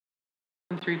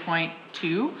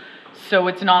3.2. So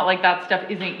it's not like that stuff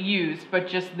isn't used, but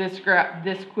just this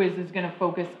quiz is going to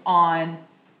focus on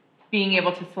being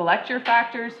able to select your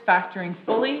factors, factoring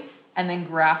fully, and then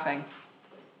graphing.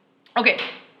 Okay,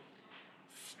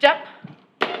 step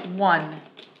one.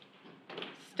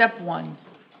 Step one.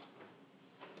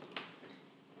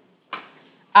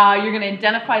 You're going to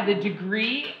identify the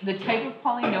degree, the type of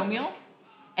polynomial,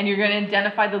 and you're going to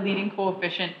identify the leading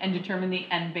coefficient and determine the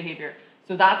end behavior.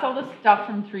 So that's all the stuff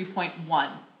from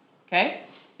 3.1, okay?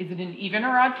 Is it an even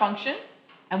or odd function?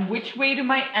 And which way do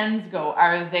my ends go?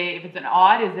 Are they, if it's an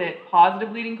odd, is it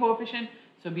positive leading coefficient?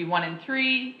 So it'll be 1 and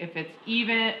 3. If it's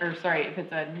even, or sorry, if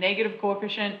it's a negative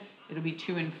coefficient, it'll be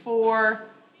 2 and 4,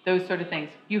 those sort of things.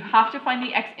 You have to find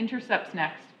the x-intercepts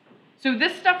next. So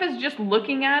this stuff is just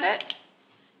looking at it.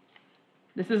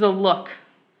 This is a look.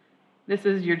 This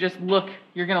is, you're going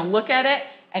to look at it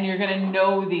and you're going to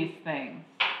know these things.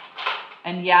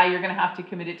 And yeah, you're going to have to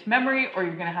commit it to memory, or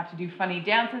you're going to have to do funny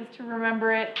dances to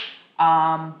remember it,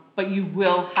 but you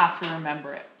will have to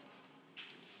remember it.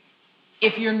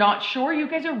 If you're not sure, you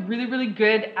guys are really, really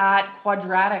good at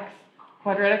quadratics.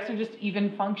 Quadratics are just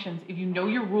even functions. If you know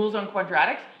your rules on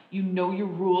quadratics, you know your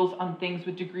rules on things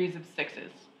with degrees of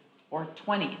 6s or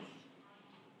 20s.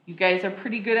 You guys are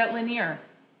pretty good at linear.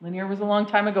 Linear was a long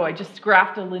time ago. I just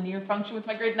graphed a linear function with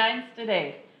my grade 9s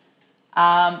today.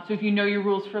 So if you know your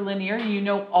rules for linear, you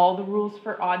know all the rules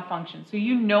for odd functions. So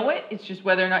you know it, it's just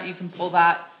whether or not you can pull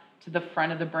that to the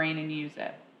front of the brain and use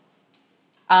it.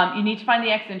 You need to find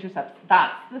the x-intercepts.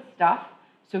 That's the stuff.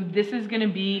 So this is going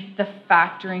to be the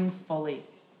factoring fully.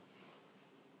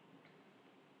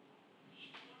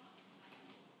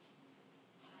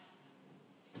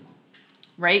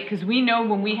 Right? Because we know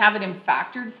when we have it in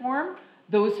factored form,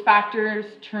 those factors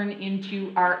turn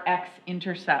into our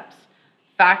x-intercepts.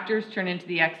 Factors turn into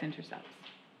the x-intercepts.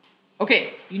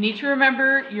 Okay, you need to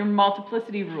remember your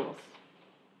multiplicity rules.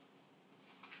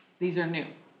 These are new.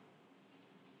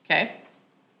 Okay?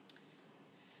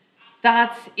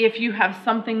 That's if you have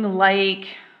something like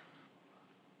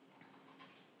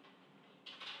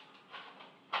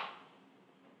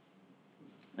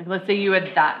let's say you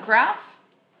had that graph.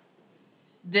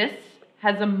 This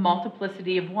has a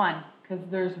multiplicity of 1 because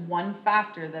there's one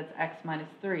factor that's x minus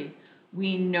 3.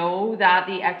 We know that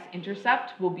the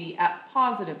x-intercept will be at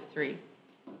positive 3.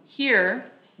 Here,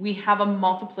 we have a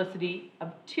multiplicity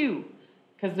of 2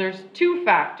 because there's 2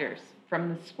 factors from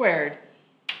the squared,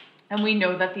 and we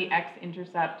know that the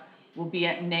x-intercept will be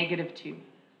at negative 2.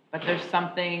 But there's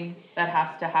something that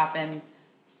has to happen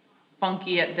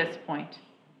funky at this point.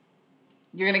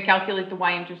 You're going to calculate the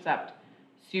y-intercept.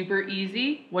 Super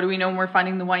easy. What do we know when we're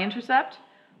finding the y-intercept?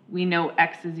 We know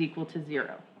x is equal to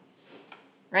 0.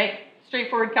 Right?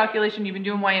 Straightforward calculation. You've been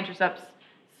doing y-intercepts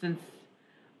since.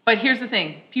 But here's the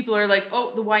thing. People are like,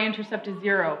 oh, the y-intercept is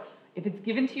 0. If it's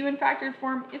given to you in factored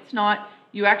form, it's not.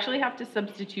 You actually have to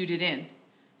substitute it in.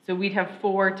 So we'd have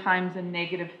 4 times a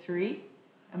negative 3,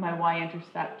 and my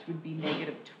y-intercept would be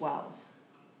negative 12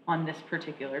 on this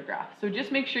particular graph. So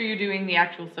just make sure you're doing the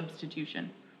actual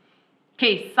substitution.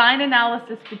 Okay, sign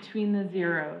analysis between the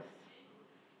zeros.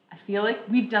 I feel like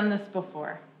we've done this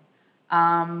before.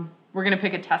 We're going to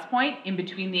pick a test point in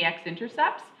between the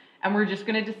x-intercepts, and we're just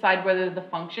going to decide whether the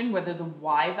function, whether the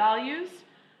y values,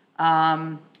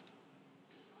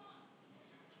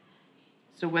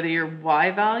 so whether your y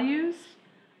values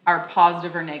are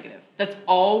positive or negative. That's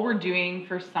all we're doing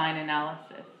for sign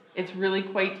analysis. It's really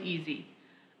quite easy.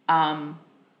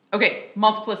 Okay,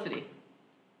 multiplicity.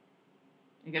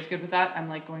 You guys good with that? I'm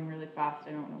like going really fast.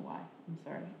 I don't know why. I'm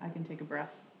sorry. I can take a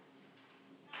breath.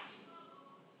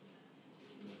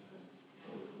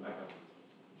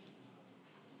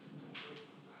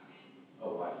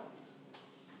 Oh,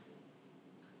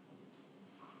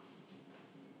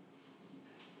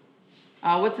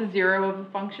 wow. What's a 0 of a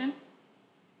function?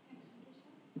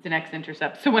 It's an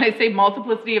x-intercept. So when I say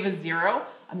multiplicity of a 0,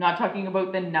 I'm not talking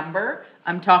about the number.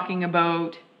 I'm talking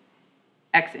about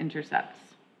x-intercepts.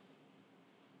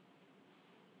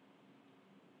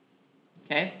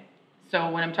 Okay? So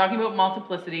when I'm talking about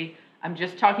multiplicity, I'm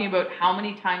just talking about how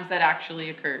many times that actually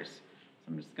occurs. So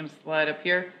I'm just going to slide up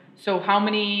here. So how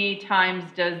many times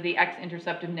does the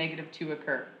x-intercept of negative 2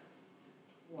 occur?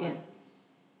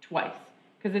 Twice.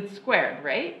 Because it's squared,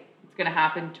 right? It's going to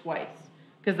happen twice.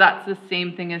 Because that's the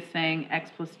same thing as saying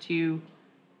x plus 2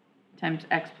 times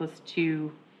x plus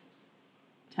 2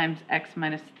 times x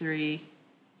minus 3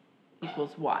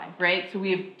 equals y, right? So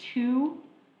we have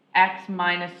 2x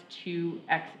minus 2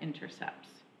 x-intercepts.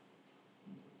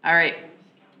 All right.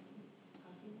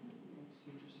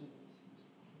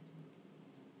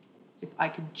 If I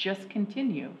could just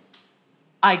continue.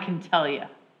 I can tell you.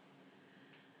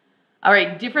 All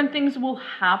right, different things will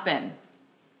happen.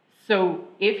 So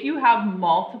if you have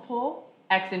multiple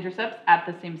x-intercepts at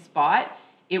the same spot,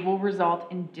 it will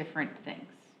result in different things.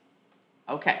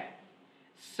 Okay,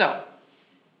 so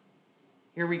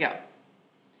here we go.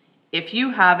 If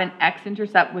you have an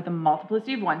x-intercept with a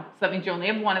multiplicity of 1, so that means you only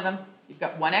have one of them, you've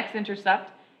got one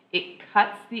x-intercept, it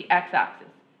cuts the x-axis.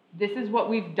 This is what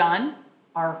we've done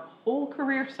our whole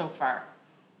career so far.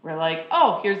 We're like,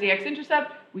 oh, here's the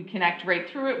x-intercept, we connect right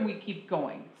through it, and we keep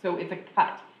going. So it's a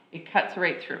cut. It cuts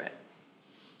right through it.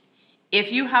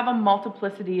 If you have a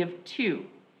multiplicity of 2,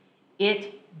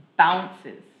 it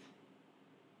bounces.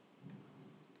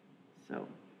 So,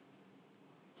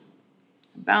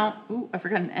 ooh, I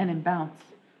forgot an N in bounce.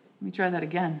 Let me try that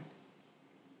again.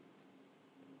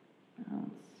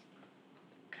 Bounce,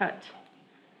 cut.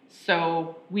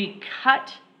 So we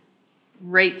cut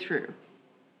right through.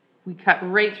 We cut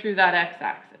right through that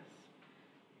x-axis.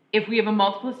 If we have a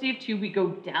multiplicity of 2, we go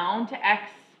down to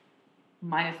x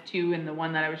minus 2 in the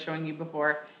one that I was showing you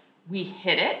before. We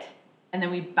hit it, and then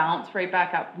we bounce right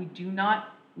back up. We do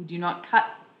not cut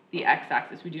the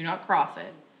x-axis. We do not cross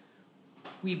it.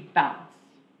 We bounce.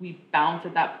 We bounce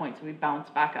at that point, so we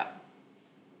bounce back up.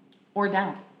 Or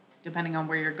down, depending on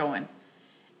where you're going.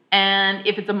 And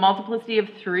if it's a multiplicity of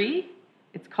 3,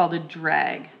 it's called a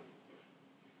drag.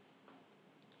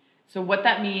 So what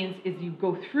that means is you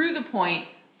go through the point,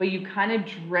 but you kind of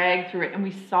drag through it. And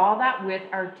we saw that with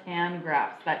our tan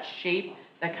graphs, that shape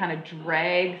that kind of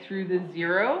drag through the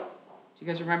 0. Do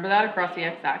you guys remember that across the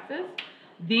x-axis?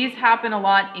 These happen a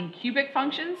lot in cubic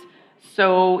functions.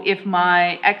 So if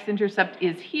my x-intercept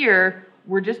is here,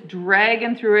 we're just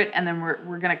dragging through it, and then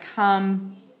we're gonna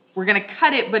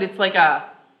cut it, but it's like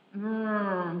a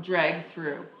drag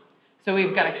through. So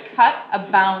we've got a cut,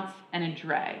 a bounce, and a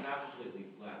drag. Not completely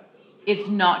flat, though. It's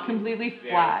not completely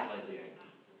flat. Very slightly angled.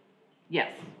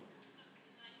 Yes.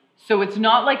 So it's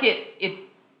not like it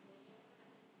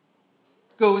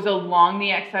goes along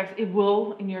the x-axis. It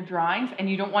will in your drawings, and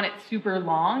you don't want it super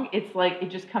long. It's like it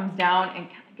just comes down and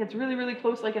gets really, really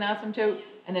close like an asymptote,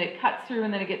 and then it cuts through,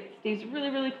 and then it stays really,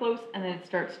 really close, and then it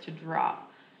starts to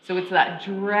drop. So it's that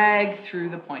drag through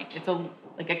the point. It's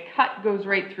like a cut goes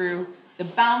right through. The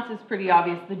bounce is pretty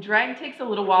obvious. The drag takes a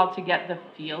little while to get the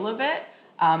feel of it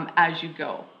as you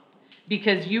go,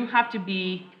 because you have to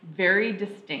be very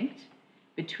distinct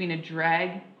between a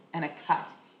drag and a cut.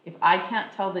 If I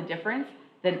can't tell the difference,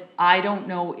 then I don't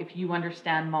know if you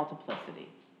understand multiplicity.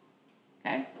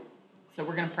 Okay? So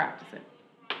we're going to practice it.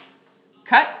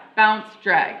 Cut, bounce,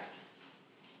 drag.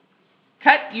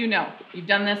 Cut, you know. You've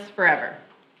done this forever.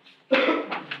 All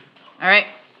right.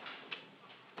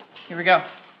 Here we go.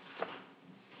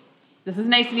 This is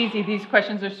nice and easy. These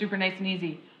questions are super nice and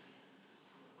easy.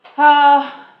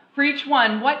 For each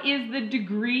one, what is the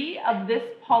degree of this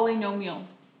polynomial?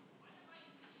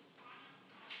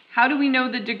 How do we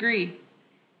know the degree?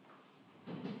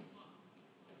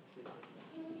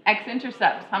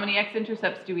 X-intercepts. How many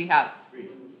x-intercepts do we have? 3.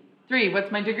 3.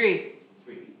 What's my degree?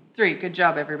 3. 3. Good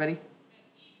job, everybody.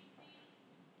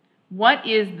 What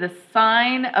is the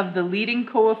sign of the leading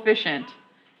coefficient?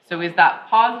 So is that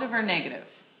positive or negative?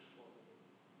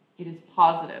 It is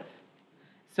positive.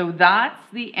 So that's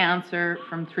the answer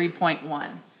from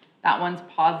 3.1. That one's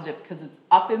positive because it's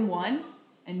up in 1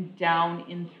 and down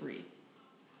in 3.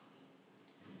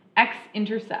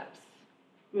 X-intercepts.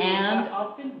 And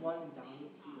up in 1 and down in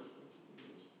 3.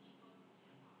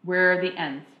 Where are the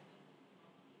ends?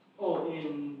 Oh,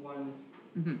 in 1.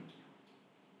 Mm-hmm.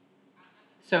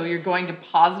 So you're going to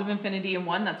positive infinity in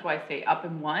 1, that's why I say up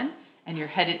in 1, and you're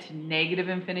headed to negative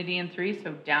infinity in 3,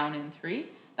 so down in 3.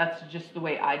 That's just the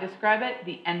way I describe it.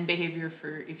 The end behavior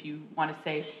for if you want to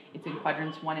say it's in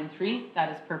quadrants 1 and 3, that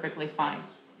is perfectly fine.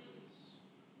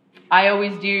 I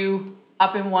always do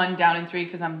up in 1, down in 3,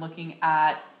 because I'm looking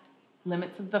at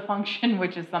limits of the function,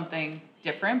 which is something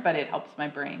different, but it helps my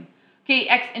brain. Okay,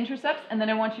 x-intercepts, and then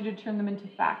I want you to turn them into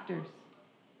factors.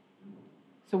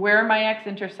 So where are my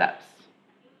x-intercepts?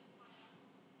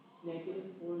 -4, 0,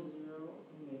 and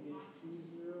 -2,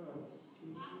 0, and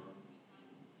 2, 0.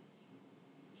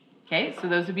 Okay, so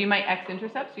those would be my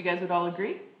x-intercepts. You guys would all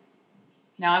agree?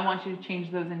 Now I want you to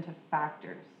change those into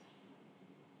factors.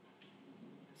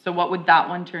 So what would that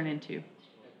one turn into?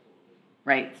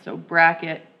 Right, so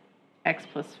bracket x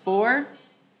plus 4.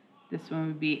 This one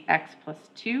would be x plus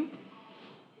 2.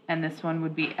 And this one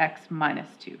would be x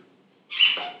minus 2.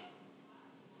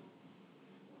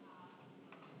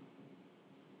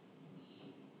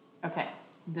 Okay,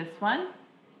 this one,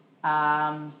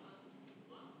 not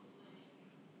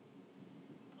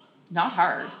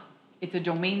hard. It's a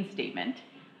domain statement.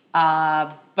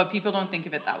 but people don't think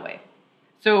of it that way.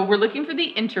 So we're looking for the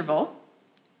interval.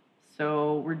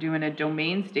 So we're doing a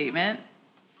domain statement.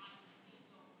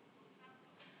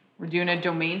 We're doing a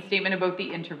domain statement about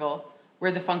the interval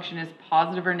where the function is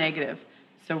positive or negative.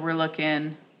 So we're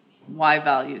looking y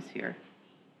values here.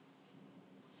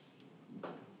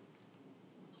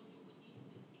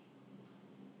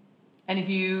 And if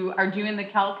you are doing the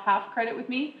calc half credit with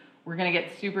me, we're going to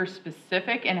get super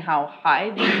specific in how high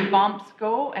these bumps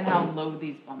go and how low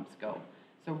these bumps go.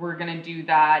 So we're going to do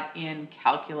that in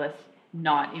calculus,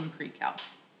 not in pre-calc.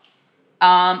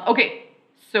 Okay,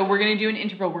 so we're going to do an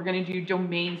interval. We're going to do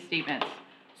domain statements.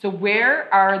 So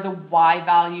where are the y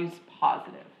values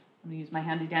positive? I'm going to use my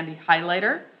handy dandy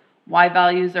highlighter. Y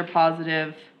values are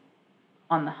positive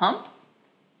on the hump.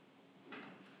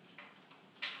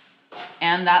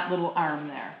 And that little arm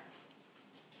there.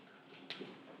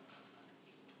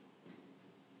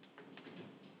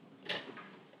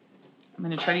 I'm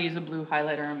going to try to use a blue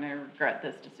highlighter. I'm going to regret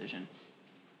this decision.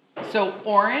 So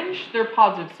orange, they're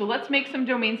positive. So let's make some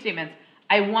domain statements.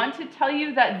 I want to tell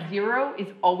you that 0 is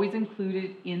always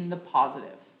included in the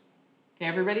positive. Okay,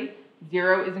 everybody?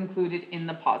 0 is included in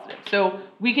the positive. So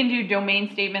we can do domain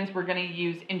statements. We're going to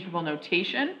use interval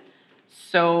notation.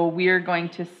 So we are going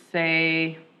to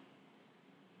say,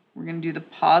 we're going to do the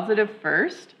positive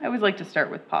first. I always like to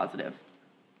start with positive.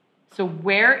 So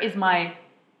where is my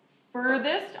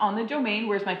furthest on the domain?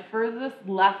 Where's my furthest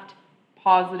left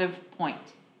positive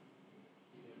point?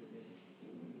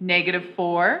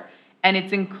 -4. And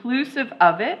it's inclusive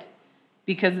of it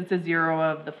because it's a 0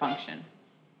 of the function.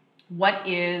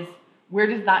 Where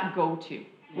does that go to?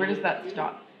 Where does that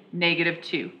stop?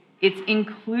 -2. It's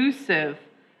inclusive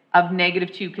of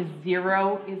 -2 because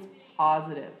 0 is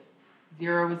positive.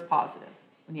 0 is positive.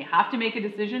 When you have to make a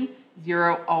decision,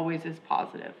 0 always is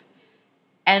positive.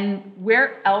 And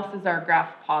where else is our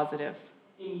graph positive?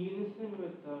 In unison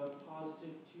with the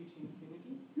positive 2 to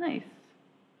infinity. Nice.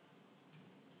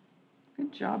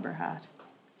 Good job, Rahat.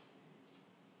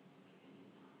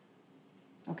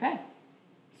 Okay.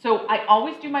 So I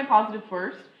always do my positive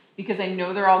first because I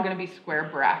know they're all going to be square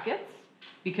brackets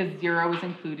because 0 is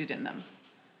included in them.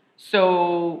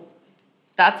 So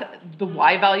that's the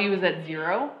y value is at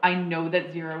 0. I know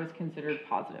that 0 is considered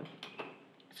positive.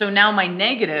 So now my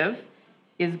negative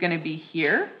is going to be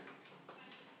here.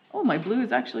 Oh, my blue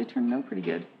is actually turning out pretty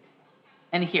good.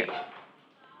 And here.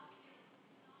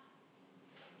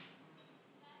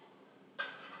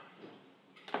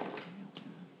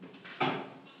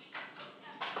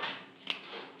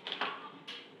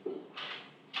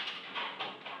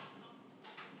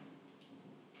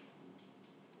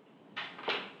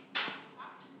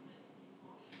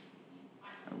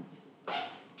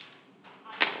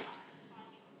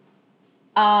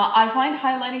 I find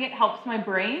highlighting it helps my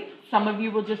brain. Some of you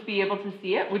will just be able to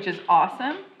see it, which is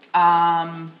awesome.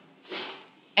 And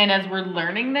as we're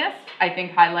learning this, I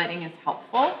think highlighting is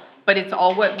helpful, but it's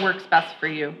all what works best for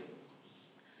you.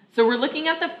 So we're looking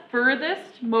at the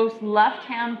furthest, most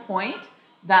left-hand point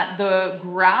that the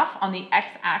graph on the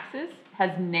x-axis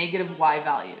has negative y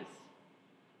values.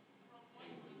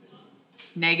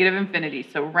 Negative infinity.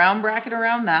 So round bracket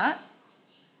around that.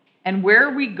 And where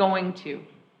are we going to?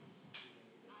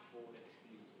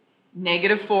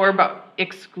 -4, but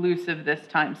exclusive this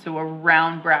time. So a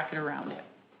round bracket around it.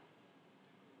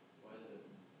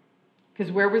 Because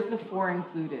where was the 4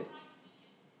 included?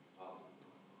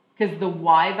 Because the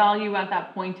y value at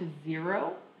that point is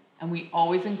 0, and we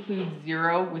always include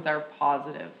 0 with our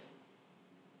positive.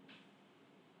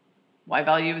 Y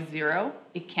value is 0.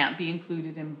 It can't be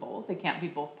included in both. It can't be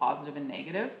both positive and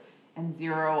negative. And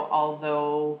 0,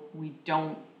 although we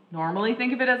don't normally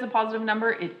think of it as a positive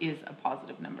number, it is a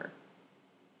positive number.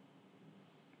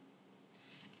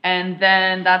 And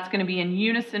then that's going to be in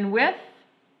unison with?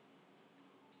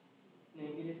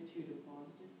 -2 to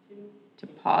 +2. To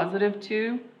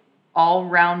 +2. All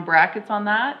round brackets on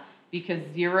that because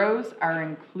zeros are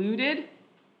included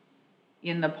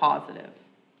in the positive.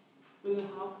 But then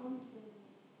how come?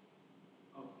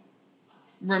 Okay.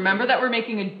 Remember that we're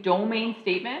making a domain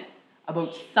statement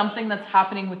about something that's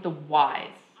happening with the y's.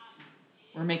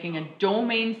 We're making a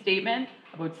domain statement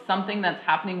about something that's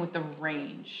happening with the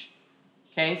range.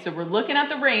 Okay, so we're looking at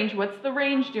the range. What's the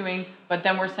range doing? But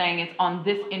then we're saying it's on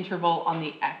this interval on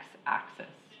the x-axis.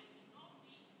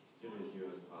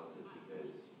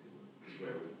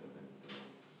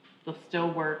 They'll still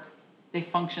work. They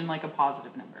function like a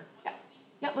positive number. Yeah.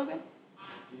 Yeah, Logan?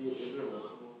 Is there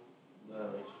multiple?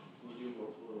 Can you do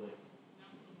multiple,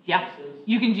 Yeah.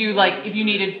 You can do, like, if you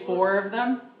needed 4 of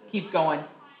them, keep going.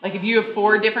 Like, if you have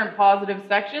 4 different positive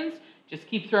sections, Just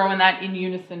keep throwing that in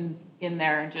unison in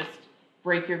there and just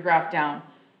break your graph down.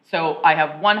 So I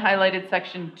have 1 highlighted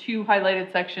section, 2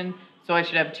 highlighted section, so I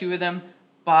should have 2 of them,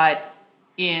 but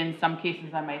in some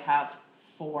cases I might have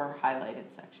 4 highlighted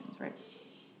sections, right?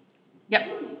 Yep.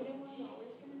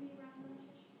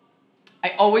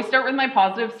 I always start with my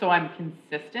positive so I'm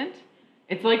consistent.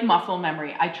 It's like muscle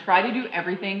memory. I try to do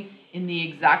everything in the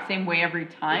exact same way every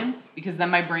time because then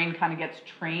my brain kind of gets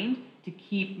trained to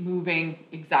keep moving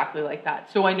exactly like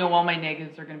that. So I know all my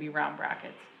negatives are going to be round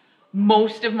brackets.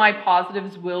 Most of my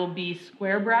positives will be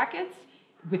square brackets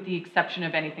with the exception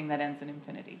of anything that ends in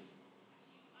infinity.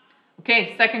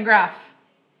 Okay, second graph.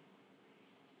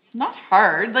 Not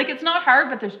hard. Like, it's not hard,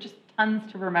 but there's just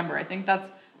tons to remember. I think that's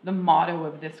the motto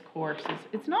of this course is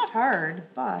it's not hard,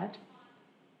 but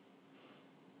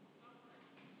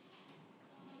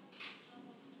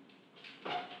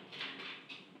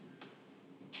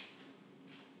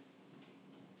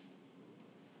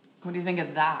what do you think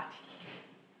of that?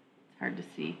 It's hard to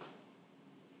see.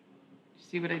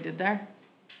 See what I did there?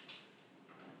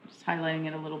 Just highlighting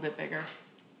it a little bit bigger.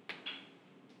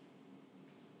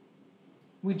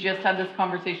 We just had this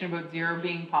conversation about 0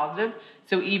 being positive.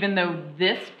 So even though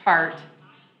this part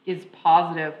is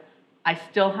positive, I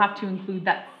still have to include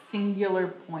that singular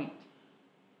point.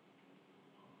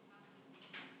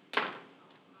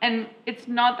 And it's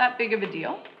not that big of a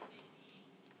deal.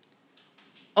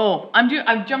 Oh,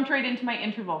 I've jumped right into my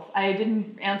intervals. I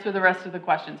didn't answer the rest of the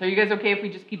questions. Are you guys okay if we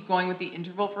just keep going with the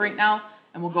interval for right now?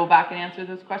 And we'll go back and answer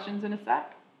those questions in a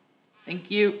sec. Thank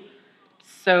you.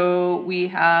 So we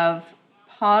have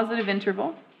positive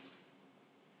interval.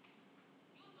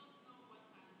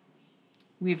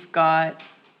 We've got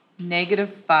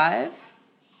 -5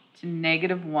 to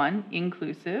 -1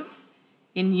 inclusive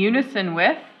in unison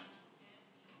with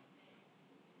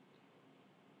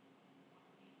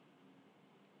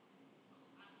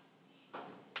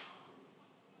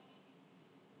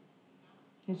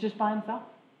it's just by himself.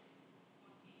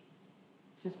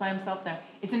 Just by himself there.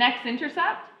 It's an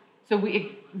x-intercept, so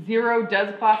 0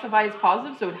 does classify as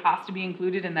positive, so it has to be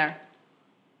included in there.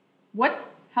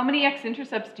 How many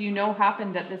x-intercepts do you know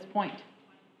happened at this point?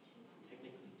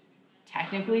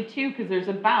 Technically 2, because there's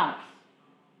a bounce.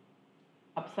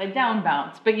 Upside down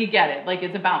bounce, but you get it, like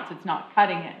it's a bounce, it's not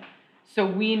cutting it. So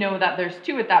we know that there's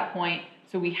 2 at that point,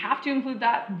 so we have to include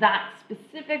that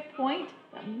specific point,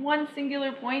 that one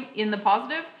singular point in the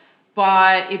positive,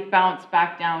 but it bounced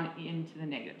back down into the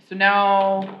negative. So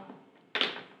now,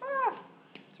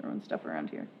 throwing stuff around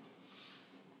here.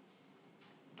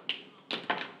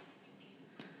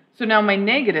 So now my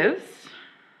negatives,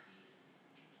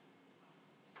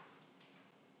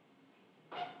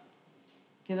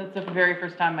 okay, that's the very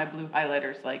first time my blue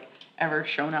highlighter's like ever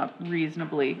shown up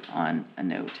reasonably on a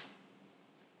note.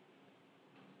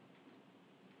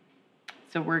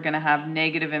 So we're going to have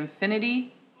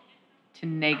 -infinity to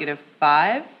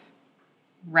 -5,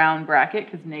 round bracket,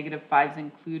 because -5 is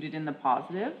included in the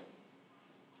positive,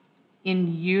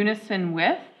 in unison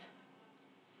with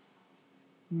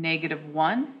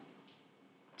 -1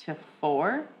 to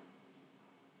 4,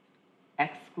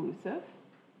 exclusive,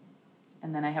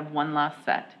 and then I have one last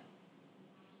set,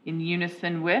 in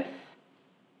unison with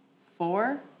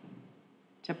 4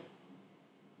 to,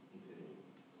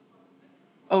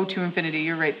 oh, to infinity,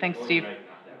 you're right, thanks Steve.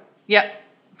 Yep,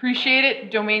 appreciate it,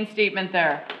 domain statement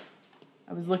there.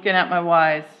 I was looking at my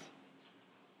Y's.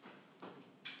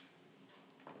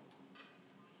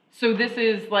 So this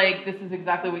is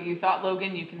exactly what you thought,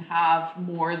 Logan. You can have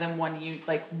more than one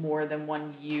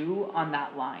U on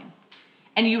that line.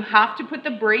 And you have to put the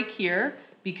break here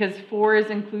because 4 is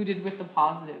included with the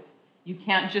positive. You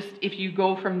can't just, if you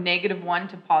go from -1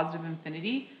 to positive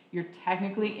infinity, you're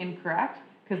technically incorrect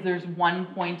because there's one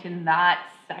point in that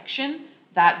section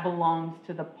that belongs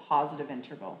to the positive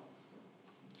interval.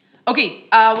 Okay,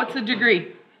 what's the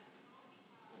degree?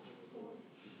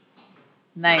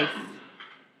 Nice.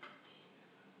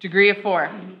 Degree of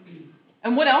 4.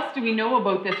 And what else do we know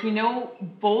about this? We know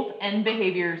both end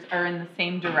behaviors are in the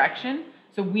same direction.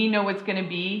 So we know it's going to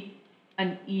be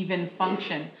an even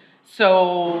function.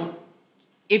 So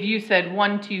if you said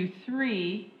 1, 2,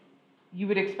 3, you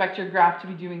would expect your graph to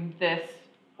be doing this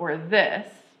or this.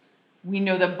 We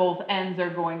know that both ends are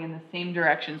going in the same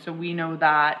direction. So we know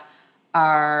that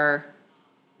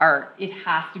it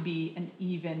has to be an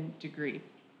even degree.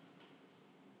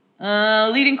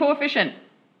 Leading coefficient.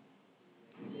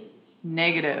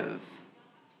 Negative.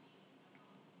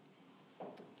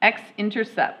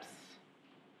 X-intercepts.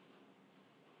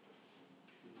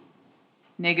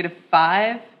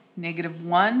 -5,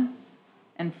 -1,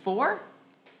 and 4.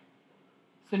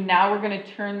 So now we're going to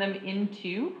turn them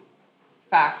into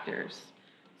factors.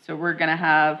 So we're going to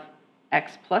have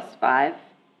x plus 5,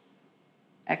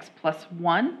 x plus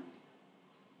 1,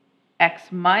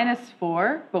 x minus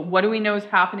 4. But what do we know is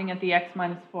happening at the x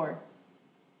minus 4?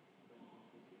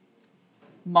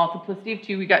 Multiplicity of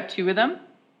 2. We got 2 of them.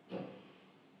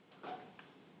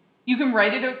 You can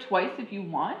write it out twice if you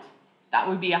want. That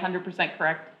would be 100%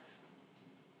 correct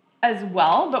as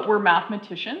well, but we're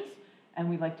mathematicians and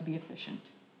we like to be efficient.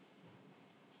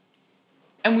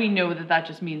 And we know that that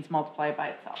just means multiply it by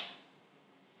itself.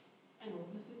 And what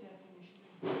was the definition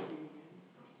of degree again?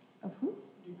 Of who?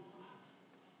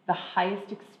 The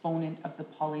highest exponent of the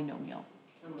polynomial.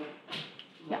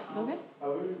 Yeah, go ahead.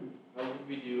 How would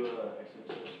we do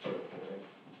x-intercept chart, right?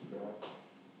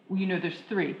 Well, you know there's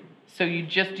 3. So you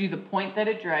just do the point that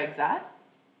it drags at,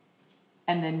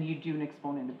 and then you do an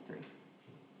exponent of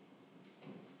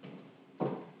 3.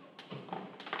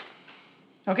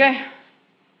 Okay.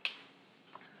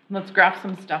 Let's graph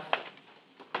some stuff.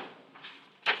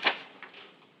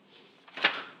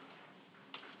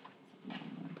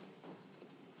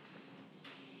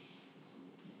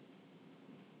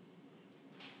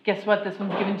 Guess what? This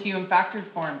one's given to you in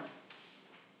factored form.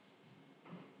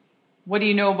 What do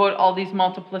you know about all these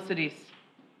multiplicities?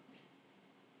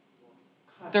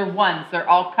 They're ones. They're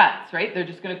all cuts, right? They're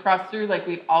just going to cross through like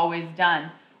we've always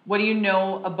done. What do you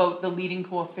know about the leading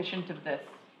coefficient of this?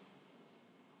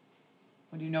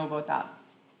 What do you know about that?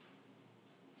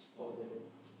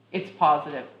 It's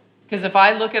positive. Because if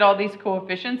I look at all these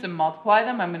coefficients and multiply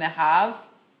them, I'm going to have,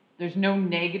 there's no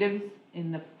negatives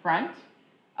in the front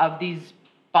of these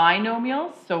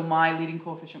binomials, so my leading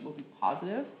coefficient will be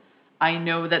positive. I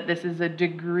know that this is a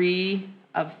degree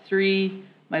of 3.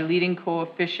 My leading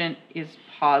coefficient is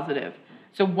positive.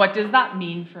 So what does that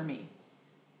mean for me?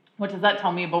 What does that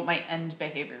tell me about my end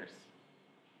behaviors?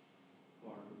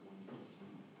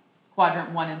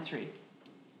 Quadrant 1 and 3,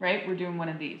 right? We're doing one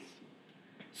of these.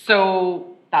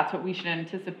 So that's what we should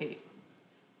anticipate.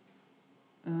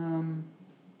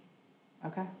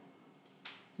 Okay.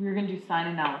 We're going to do sign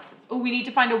analysis. Oh, we need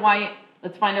to find a y.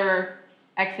 Let's find our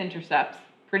x-intercepts.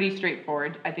 Pretty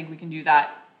straightforward. I think we can do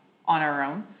that on our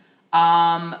own.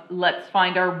 Let's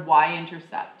find our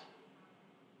y-intercept.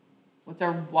 What's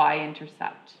our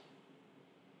y-intercept?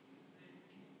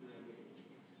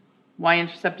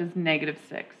 Y-intercept is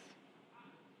 -6.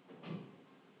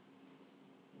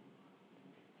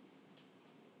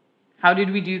 How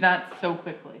did we do that so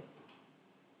quickly?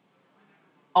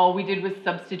 All we did was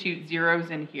substitute zeros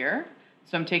in here.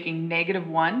 So I'm taking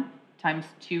 -1 times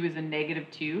 2 is a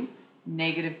 -2.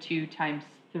 -2 times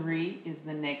 3 is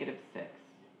the -6.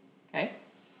 Okay?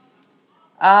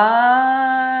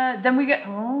 Then we get,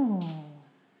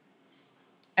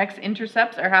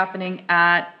 x-intercepts are happening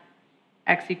at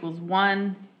x equals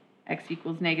 1, x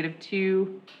equals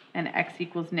 -2, and x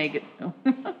equals -3.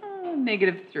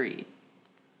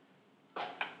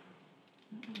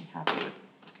 I'm really happy with,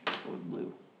 okay, go with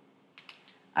blue.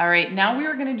 All right, now we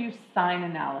are going to do sign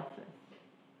analysis.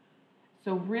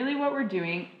 So really what we're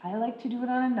doing, I like to do it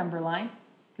on a number line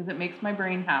because it makes my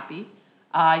brain happy.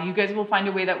 You guys will find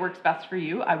a way that works best for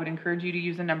you. I would encourage you to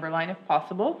use a number line if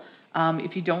possible.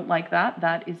 If you don't like that,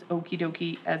 that is okie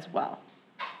dokie as well.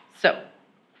 So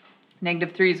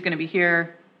 -3 is going to be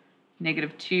here,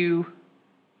 -2,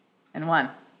 and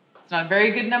 1. It's not a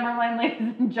very good number line,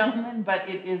 ladies and gentlemen, but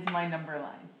it is my number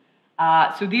line.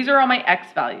 So these are all my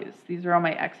x values. These are all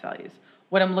my x values.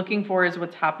 What I'm looking for is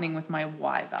what's happening with my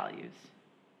y values.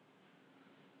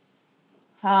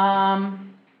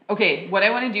 Okay, what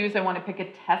I want to do is I want to pick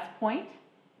a test point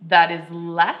that is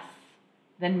less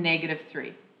than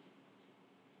 -3.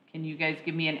 Can you guys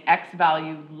give me an x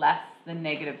value less than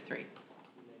 -3?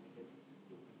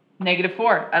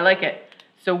 -4, I like it.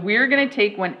 So we're going to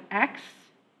take when x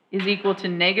is equal to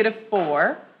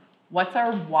 -4, what's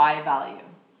our y value?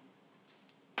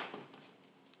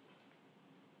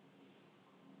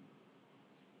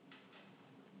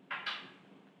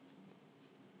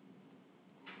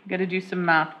 Got to do some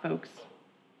math, folks.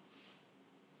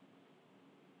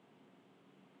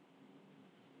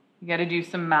 You got to do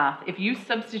some math. If you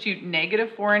substitute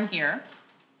 -4 in here,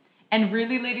 and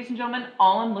really, ladies and gentlemen,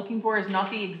 all I'm looking for is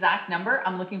not the exact number.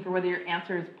 I'm looking for whether your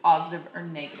answer is positive or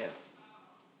negative.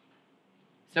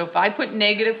 So if I put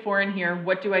 -4 in here,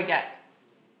 what do I get?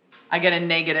 I get a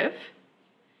negative.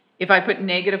 If I put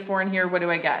 -4 in here, what do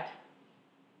I get?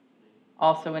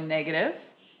 Also a negative.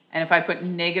 And if I put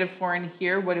 -4 in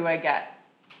here, what do I get?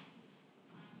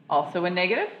 Also a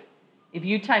negative. If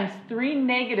you times 3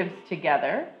 negatives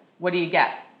together, what do you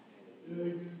get?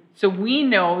 So we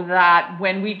know that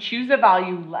when we choose a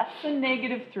value less than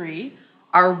 -3,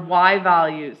 our y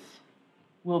values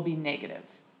will be negative.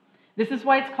 This is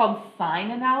why it's called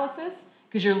sign analysis,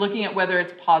 because you're looking at whether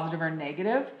it's positive or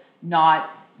negative,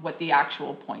 not what the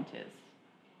actual point is.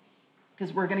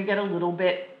 Because we're going to get a little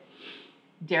bit,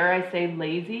 dare I say,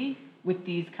 lazy with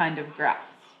these kind of graphs.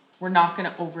 We're not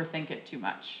going to overthink it too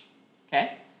much,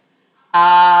 okay?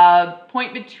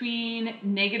 Point between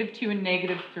 -2 and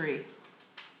 -3.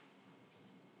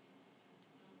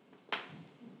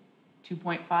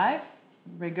 2.5.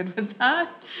 Everybody good with that?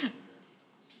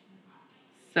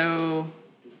 So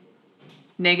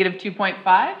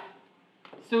 -2.5.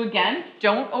 So again,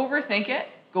 don't overthink it.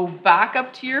 Go back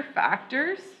up to your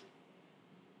factors.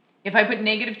 If I put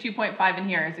 -2.5 in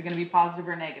here, is it going to be positive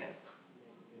or negative?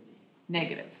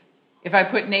 Negative. If I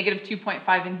put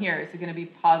 -2.5 in here, is it going to be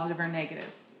positive or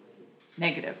negative?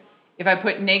 Negative. If I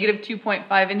put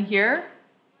 -2.5 in here,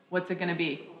 what's it going to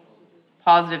be?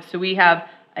 Positive. So we have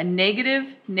a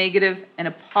negative, negative, and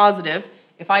a positive.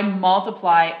 If I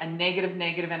multiply a negative,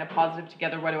 negative, and a positive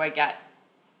together, what do I get?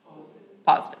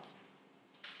 Positive.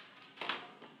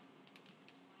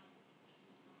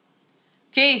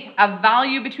 Okay, a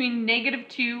value between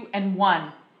 -2 and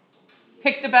 1.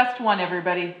 Pick the best one,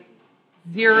 everybody.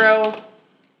 0.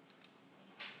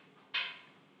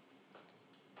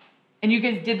 And you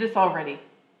guys did this already.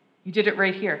 You did it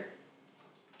right here.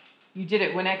 You did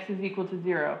it when x is equal to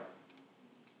 0.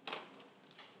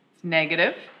 It's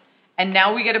negative. And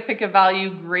now we got to pick a value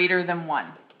greater than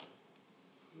 1.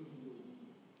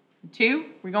 2?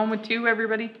 We're going with 2,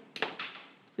 everybody?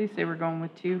 Please say we're going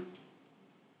with 2.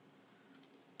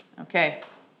 Okay.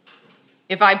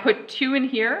 If I put 2 in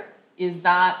here, is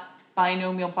that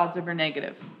binomial positive or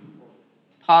negative?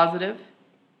 Positive.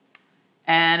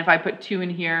 And if I put 2 in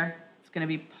here, it's going to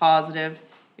be positive.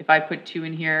 If I put 2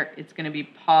 in here, it's going to be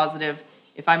positive.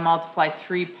 If I multiply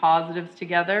 3 positives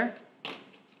together,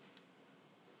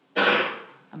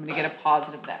 I'm going to get a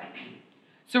positive there.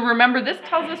 So remember, this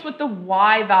tells us what the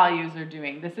y values are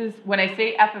doing. This is, when I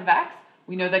say f of x,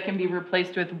 we know that can be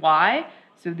replaced with y.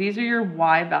 So these are your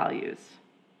y values.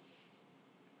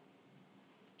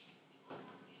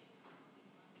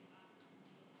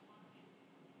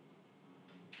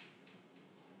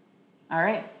 All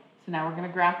right, so now we're going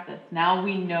to graph this. Now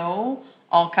we know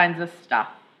all kinds of stuff.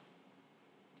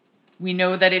 We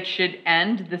know that it should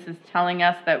end. This is telling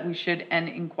us that we should end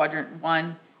in quadrant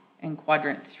 1 and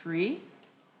quadrant 3,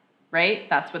 right?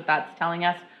 That's what that's telling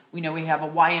us. We know we have a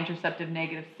y-intercept of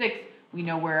 -6. We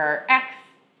know where our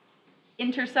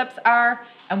x-intercepts are,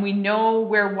 and we know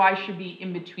where y should be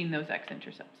in between those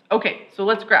x-intercepts. Okay, so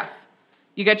let's graph.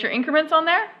 You got your increments on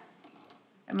there?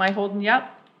 Am I holding you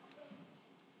up?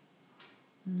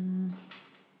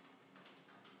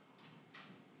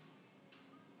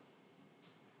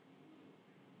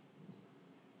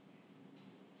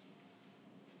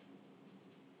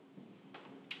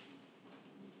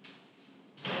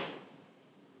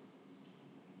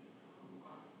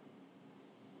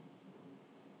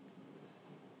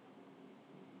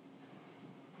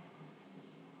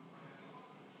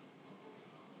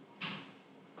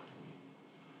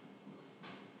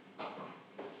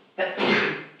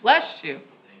 Bless you.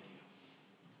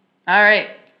 All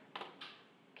right.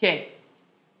 Okay.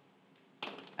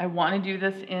 I want to do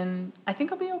this in, I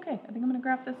think I'll be okay. I think I'm going to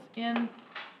graph this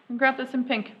in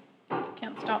pink.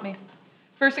 Can't stop me.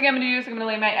 First thing I'm going to do is I'm going to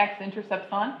lay my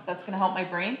x-intercepts on. That's going to help my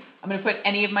brain. I'm going to put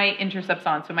any of my intercepts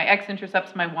on. So my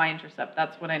x-intercepts, my y-intercept.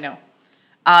 That's what I know.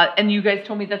 And you guys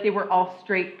told me that they were all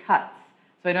straight cuts.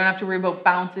 So I don't have to worry about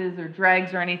bounces or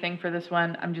drags or anything for this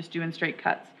one. I'm just doing straight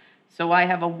cuts. So I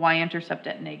have a y-intercept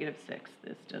at -6.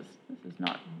 This is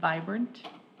not vibrant.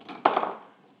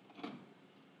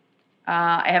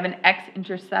 I have an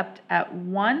x-intercept at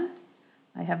 1.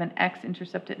 I have an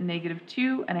x-intercept at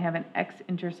 -2, and I have an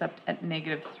x-intercept at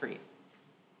 -3.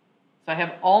 So I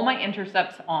have all my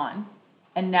intercepts on,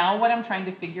 and now what I'm trying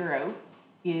to figure out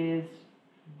is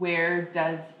where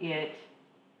does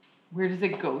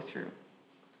it go through?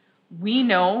 We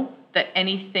know that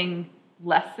anything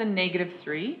less than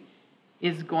 -3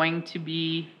 is going to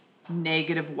be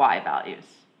negative y values.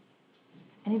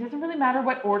 And it doesn't really matter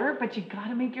what order, but you got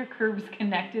to make your curves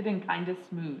connected and kind of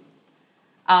smooth.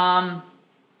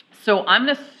 So I'm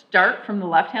going to start from the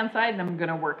left-hand side, and I'm going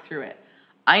to work through it.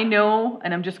 I know,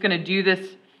 and I'm just going to do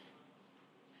this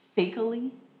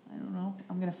fakely. I don't know.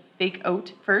 I'm going to fake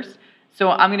out first.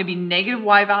 So I'm going to be negative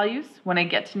y values. When I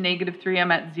get to -3,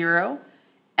 I'm at 0.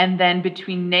 And then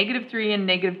between -3 and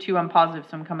 -2, I'm positive,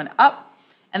 so I'm coming up.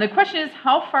 And the question is,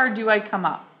 how far do I come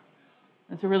up?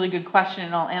 That's a really good question,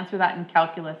 and I'll answer that in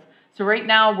calculus. So right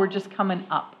now, we're just coming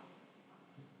up.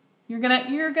 You're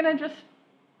gonna just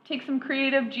take some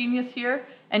creative genius here,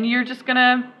 and you're just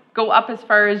gonna go up as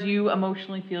far as you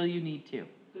emotionally feel you need to.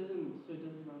 So it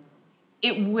doesn't matter.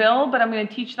 It will, but I'm going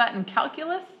to teach that in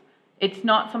calculus. It's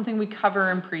not something we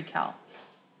cover in pre-cal.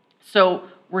 So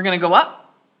we're going to go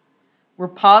up. We're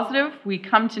positive. We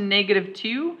come to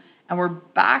 -2, and we're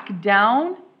back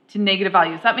down to negative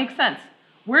values. That makes sense.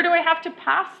 Where do I have to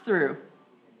pass through?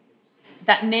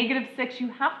 That -6, you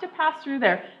have to pass through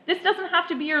there. This doesn't have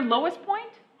to be your lowest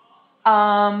point.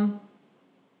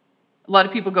 A lot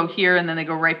of people go here and then they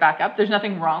go right back up. There's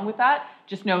nothing wrong with that.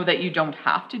 Just know that you don't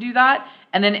have to do that.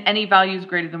 And then any values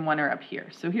greater than 1 are up here.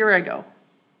 So here I go.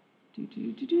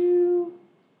 Ta-da!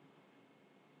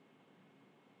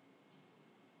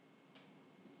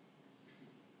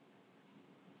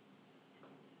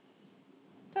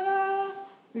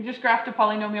 We just graphed a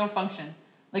polynomial function.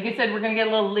 Like I said, we're going to get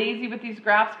a little lazy with these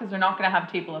graphs because they're not going to have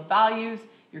a table of values.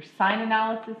 Your sign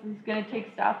analysis is going to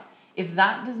take stuff. If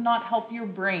that does not help your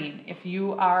brain, if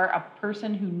you are a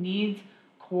person who needs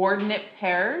coordinate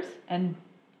pairs, and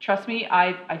trust me,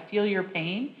 I feel your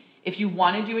pain. If you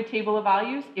want to do a table of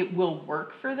values, it will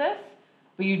work for this,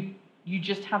 but you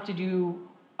just have to do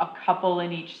a couple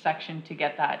in each section to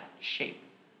get that shape,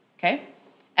 okay?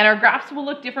 And our graphs will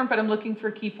look different, but I'm looking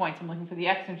for key points. I'm looking for the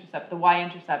x-intercept, the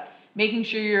y-intercept, making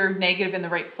sure you're negative in the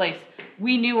right place.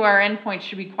 We knew our endpoints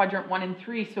should be quadrant 1 and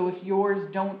 3, so if yours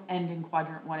don't end in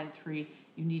quadrant 1 and 3,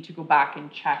 you need to go back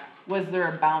and check. Was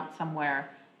there a bounce somewhere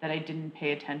that I didn't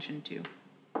pay attention to?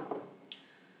 All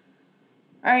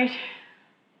right.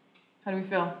 How do we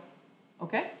feel?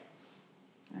 Okay?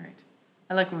 All right.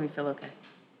 I like when we feel okay.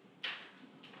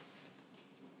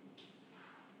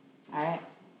 All right.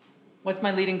 What's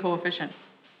my leading coefficient?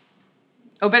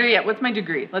 Oh, better yet, what's my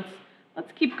degree? Let's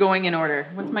keep going in order.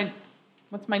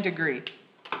 What's my degree?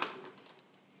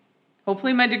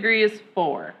 Hopefully my degree is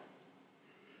 4.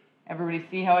 Everybody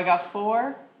see how I got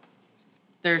 4?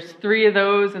 There's 3 of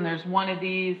those and there's 1 of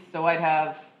these, so I'd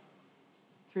have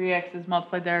 3 x's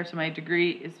multiplied there, so my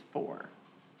degree is 4.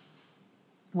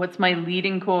 What's my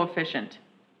leading coefficient?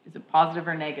 Is it positive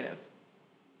or negative?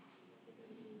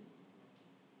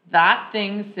 That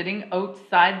thing sitting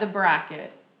outside the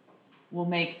bracket will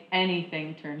make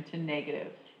anything turn to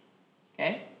negative,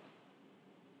 okay?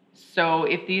 So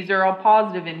if these are all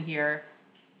positive in here,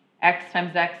 x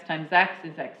times x times x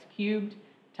is x cubed,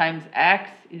 times x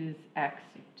is x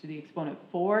to the exponent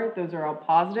 4. Those are all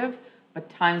positive, but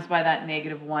times by that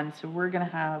 -1, so we're going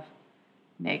to have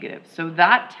negative. So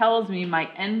that tells me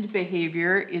my end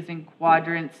behavior is in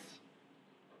quadrants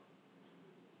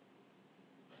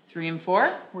 3 and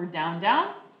 4. We're down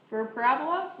for a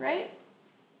parabola, right?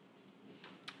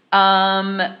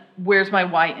 Where's my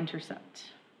y-intercept?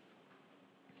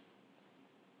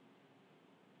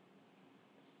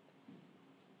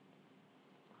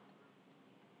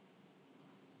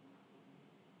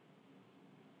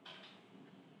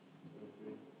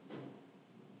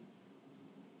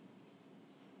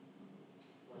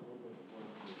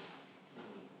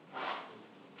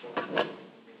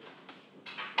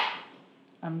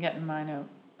 I'm getting mine out.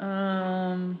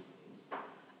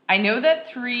 I know that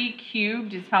 3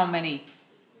 cubed is how many?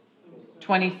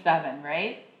 27,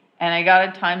 right? And I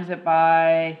got to times it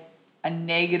by a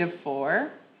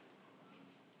 -4.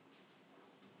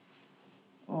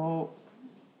 Oh,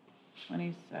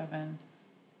 27.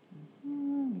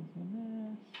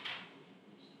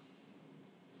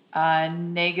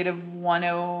 Positive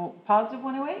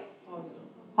 108?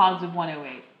 Positive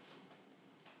 108.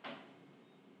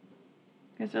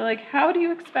 Because they're like, how do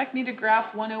you expect me to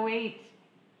graph 108?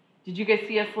 Did you guys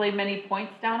see us lay many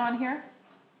points down on here?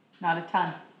 Not a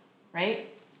ton, right?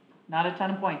 Not a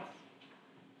ton of points.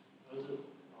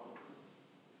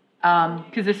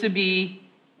 Because this would be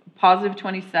positive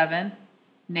 27,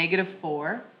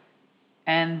 -4,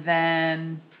 and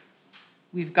then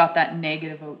we've got that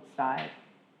negative outside.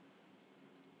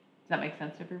 Does that make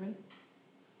sense to everybody?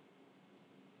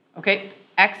 Okay,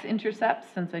 x-intercepts,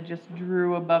 since I just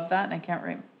drew above that and I can't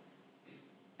write.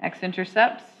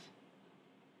 X-intercepts,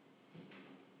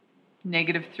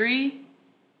 -3,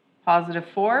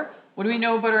 +4. What do we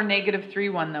know about our -3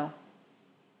 one though?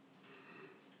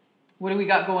 What do we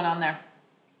got going on there?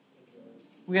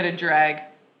 We got a drag.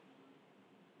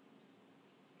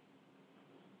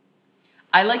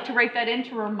 I like to write that in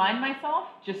to remind myself,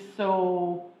 just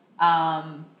so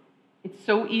it's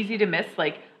so easy to miss,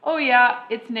 like, oh yeah,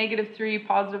 it's -3,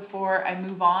 +4, I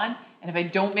move on. And if I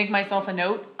don't make myself a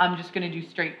note, I'm just going to do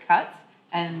straight cuts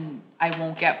and I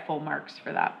won't get full marks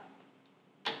for that.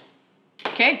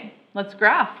 Okay, let's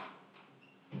graph.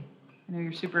 I know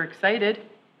you're super excited.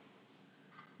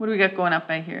 What do we got going up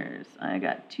by here? I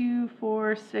got 2,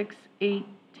 4, 6, 8,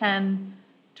 10,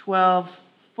 12,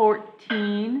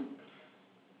 14.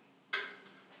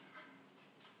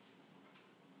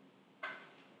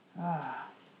 Ah.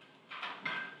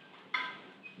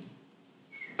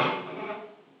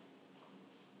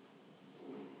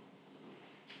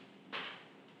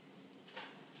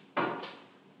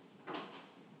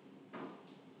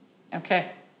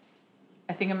 Okay,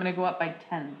 I think I'm gonna go up by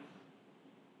 10s.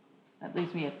 That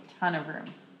leaves me a ton of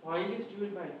room. Why you just do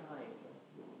it by 9?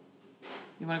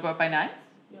 You wanna go up by 9s?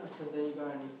 Yeah, because then you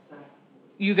got an exact.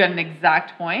 You got an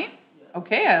exact point? Yeah.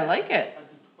 Okay, I like it.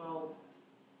 At the 12.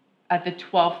 At the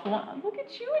 12th one, look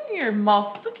at you and your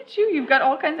mouth. Look at you, you've got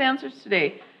all kinds of answers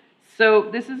today. So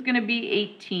this is gonna be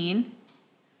 18.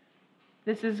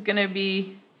 This is gonna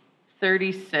be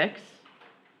 36.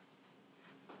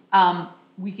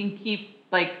 We can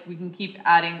keep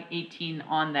adding 18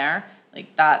 on there.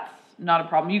 Like that's not a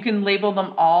problem. You can label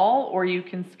them all, or you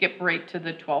can skip right to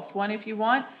the 12th one if you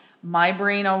want. My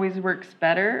brain always works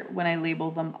better when I label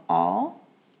them all,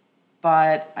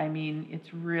 but I mean,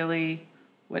 it's really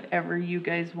whatever you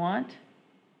guys want.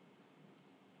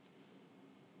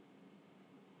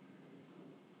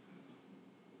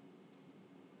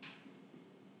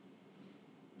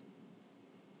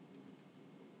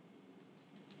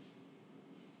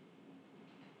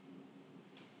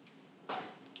 Is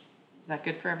that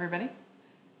good for everybody?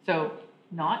 So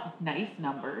not nice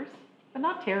numbers, but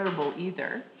not terrible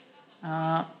either.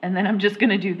 And then I'm just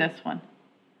gonna do this one,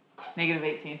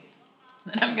 -18.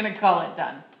 And I'm gonna call it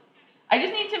done. I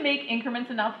just need to make increments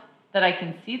enough that I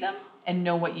can see them and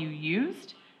know what you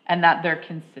used and that they're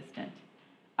consistent.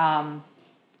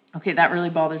 Okay, that really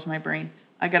bothers my brain.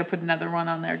 I gotta put another one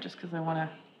on there just because I wanna.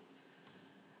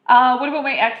 What about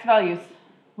my x values?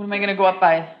 What am I gonna go up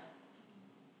by?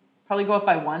 Probably go up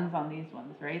by 1s on these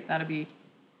ones, right? That'll be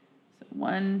so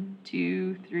 1,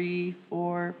 2, 3,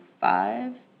 4,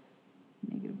 5,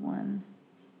 -1,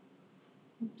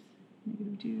 oops,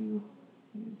 -2,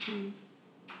 -3,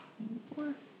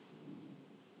 -4.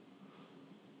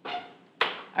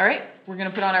 All right, we're gonna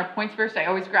put on our points first. I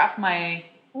always graph my,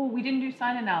 oh, we didn't do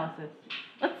sign analysis.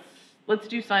 Let's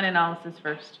do sign analysis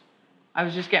first. I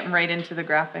was just getting right into the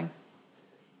graphing.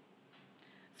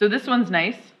 So this one's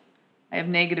nice. I have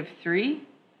 -3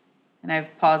 and I have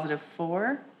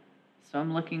 +4. So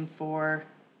I'm looking for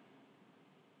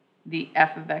the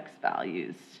f of x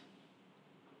values.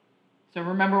 So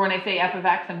remember when I say f of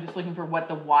x, I'm just looking for what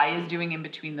the y is doing in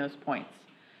between those points.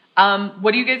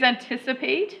 What do you guys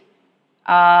anticipate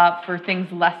for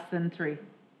things less than 3?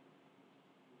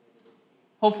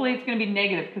 Hopefully it's going to be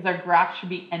negative because our graph should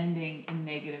be ending in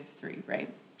 -3,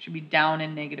 right? Should be down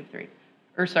in -3.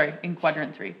 Or sorry, in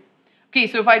quadrant 3. Okay,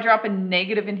 so if I drop a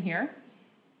negative in here,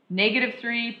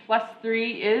 -3 plus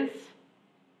 3 is?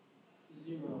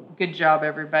 0. Good job,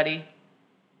 everybody.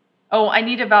 Oh, I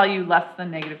need a value less than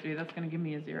 -3. That's going to give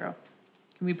me a 0.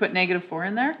 Can we put -4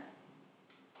 in there?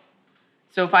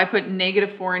 So if I put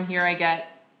 -4 in here, I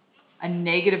get a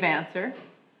negative answer.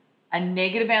 A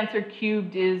negative answer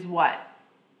cubed is what?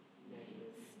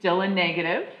 Still a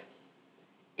negative.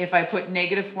 If I put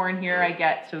 -4 in here, I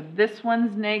get, so this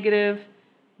one's negative,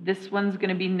 this one's going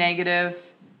to be negative,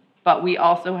 but we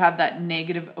also have that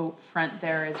negative out front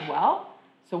there as well.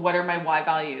 So what are my y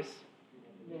values?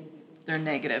 They're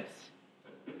negatives.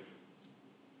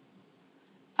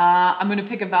 I'm going to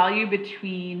pick a value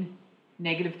between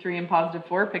 -3 and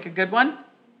 +4. Pick a good one.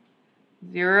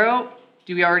 0.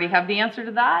 Do we already have the answer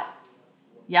to that?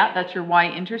 Yeah, that's your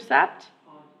y-intercept.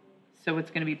 So it's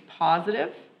going to be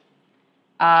positive.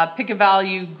 Pick a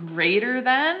value greater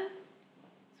than.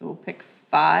 So we'll pick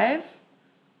 5.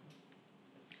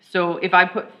 So if I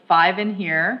put 5 in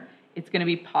here, it's going to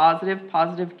be positive.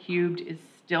 Positive cubed is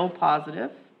still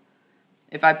positive.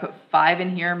 If I put 5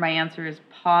 in here, my answer is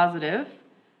positive,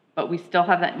 but we still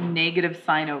have that negative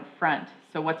sign out front.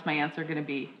 So what's my answer going to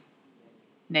be?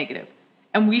 Negative.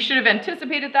 And we should have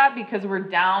anticipated that because we're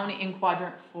down in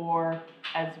quadrant 4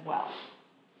 as well.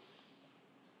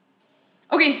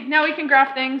 Okay, now we can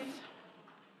graph things.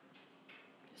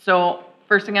 So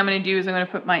first thing I'm going to do is I'm going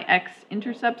to put my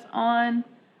x-intercepts on.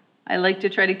 I like to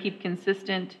try to keep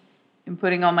consistent in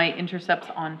putting all my intercepts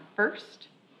on first.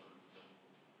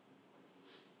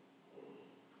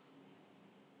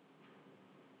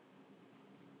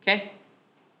 Okay.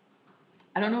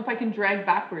 I don't know if I can drag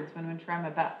backwards, but I'm going to try my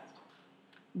best.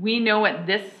 We know at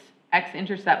this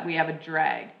x-intercept we have a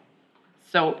drag.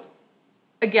 So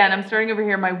again, I'm starting over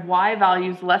here. My y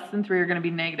values less than 3 are going to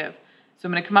be negative. So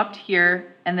I'm going to come up to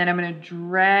here, and then I'm going to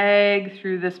drag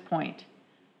through this point.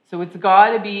 So it's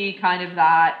got to be kind of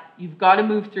that, you've got to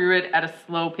move through it at a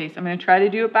slow pace. I'm going to try to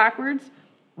do it backwards.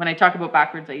 When I talk about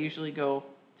backwards, I usually go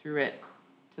through it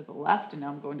to to the left, and now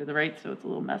I'm going to the right, so it's a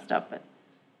little messed up, but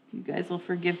you guys will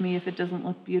forgive me if it doesn't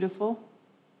look beautiful.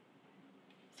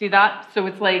 See that? So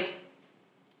it's like,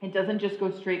 it doesn't just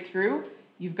go straight through.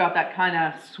 You've got that kind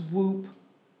of swoop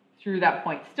through that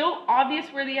point. Still obvious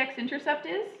where the x-intercept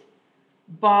is,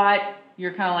 but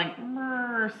you're kind of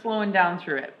like slowing down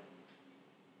through it.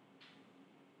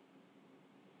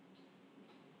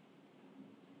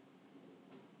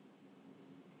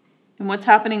 And what's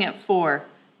happening at 4?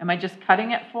 Am I just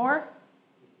cutting at 4?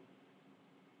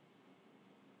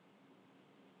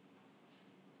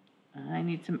 I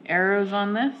need some arrows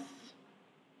on this.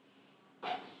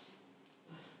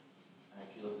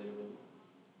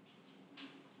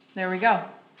 There we go.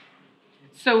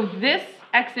 So this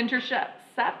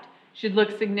x-intercept should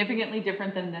look significantly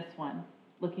different than this one.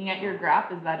 Looking at your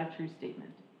graph, is that a true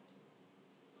statement?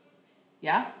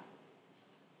 Yeah?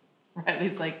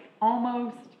 Riley's like,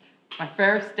 almost. My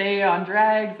first day on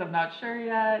drags, I'm not sure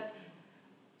yet.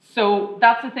 So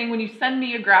that's the thing, when you send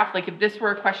me a graph, like if this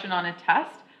were a question on a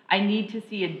test, I need to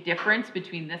see a difference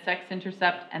between this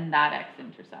x-intercept and that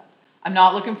x-intercept. I'm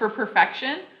not looking for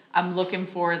perfection, I'm looking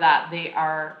for that they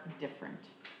are different.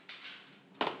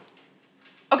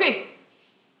 Okay,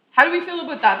 how do we feel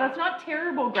about that? That's not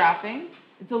terrible graphing.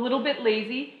 It's a little bit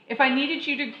lazy. If I needed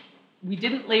you to, we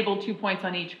didn't label 2 points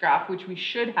on each graph, which we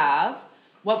should have.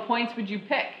 What points would you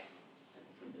pick?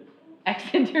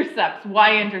 X-intercepts,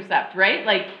 Y-intercept, right?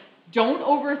 Like, don't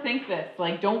overthink this.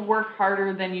 Like, don't work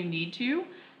harder than you need to.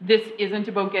 This isn't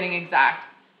about getting exact.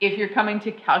 If you're coming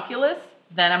to calculus,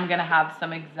 then I'm gonna have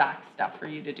some exact stuff for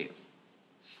you to do.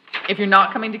 If you're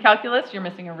not coming to calculus, you're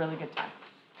missing a really good time.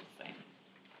 Just saying.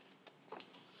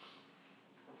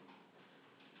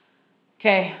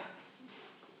 Okay.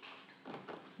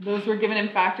 Those were given in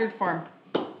factored form.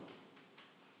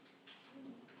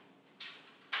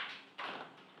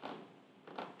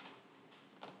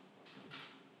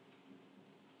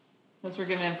 Those were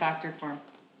given in factored form.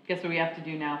 Guess what we have to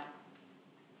do now?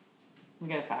 We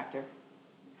got to factor.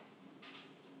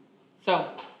 So,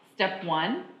 step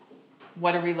 1,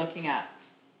 what are we looking at?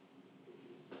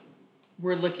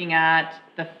 We're looking at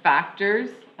the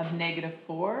factors of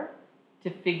 -4 to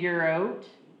figure out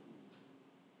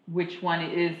which one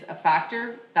is a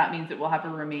factor. That means it will have a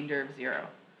remainder of 0.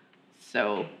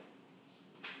 So,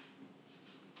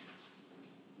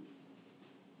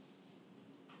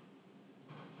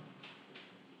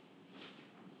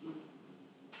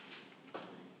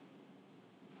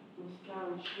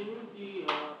 Shouldn't it be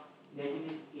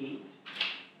 -8?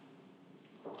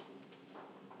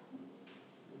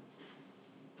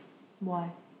 why?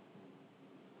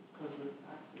 Because we're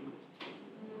factoring.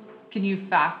 Can you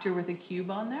factor with a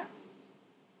cube on there?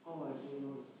 Oh, I didn't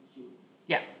know it's a cube.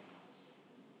 Yeah.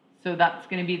 So that's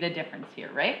going to be the difference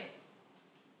here, right?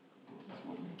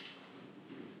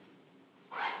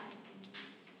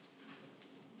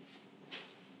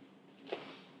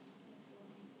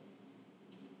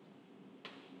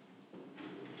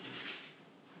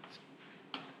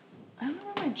 I don't know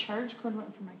where my charge cord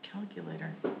went for my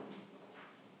calculator.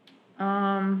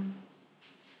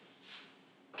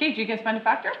 Okay, did you guys find a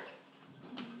factor?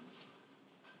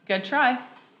 Good try.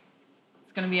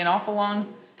 It's going to be an awful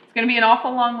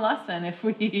long lesson if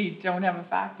we don't have a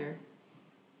factor.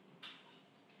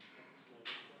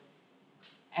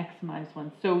 X minus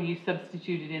 1. So you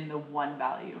substituted in the 1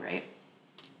 value, right?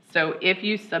 So if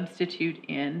you substitute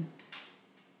in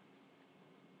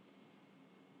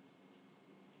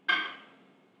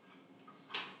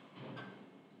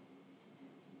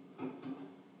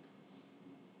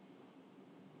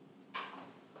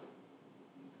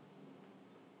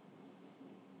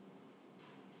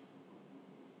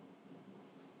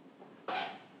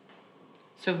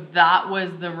so that was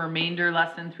the remainder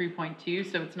lesson 3.2.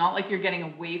 So it's not like you're getting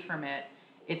away from it.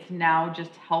 It's now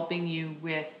just helping you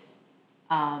with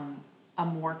a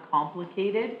more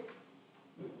complicated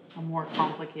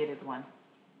one.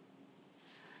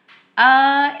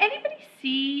 Anybody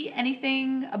see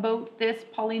anything about this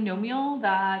polynomial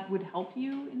that would help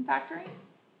you in factoring?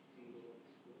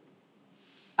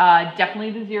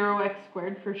 Definitely the 0x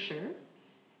squared for sure.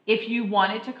 If you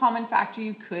wanted to common factor,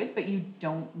 you could, but you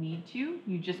don't need to.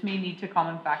 You just may need to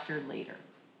common factor later.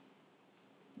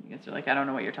 You guys are like, I don't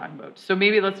know what you're talking about. So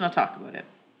maybe let's not talk about it.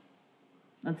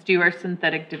 Let's do our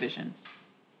synthetic division.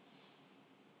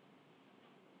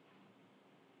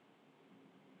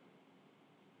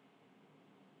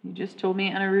 You just told me,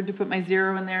 Anirudh, to put my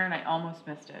 0 in there, and I almost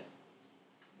missed it.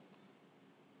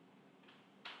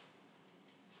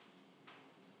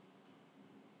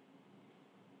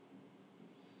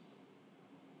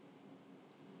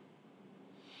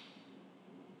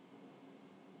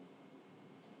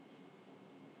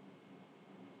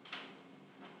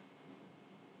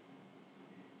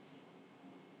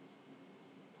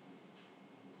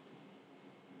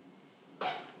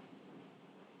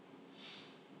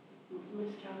 Miss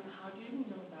Calvin, how do you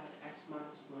know that x minus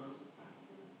 1 is a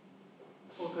factor?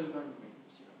 Well, because we're going to make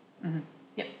 0. Mm-hmm.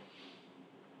 Yep.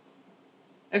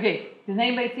 Okay, does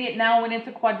anybody see it now when it's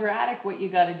a quadratic, what you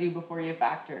got to do before you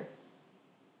factor?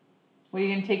 What are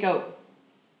you going to take out?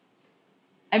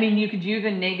 I mean, you could do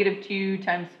the negative 2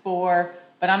 times 4,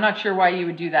 but I'm not sure why you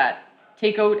would do that.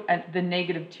 Take out the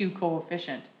negative 2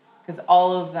 coefficient, because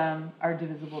all of them are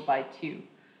divisible by 2.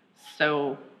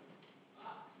 So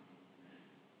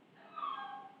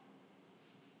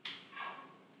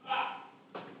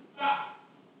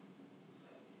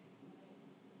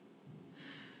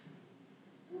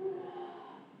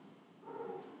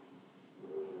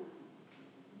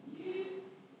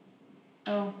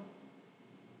oh.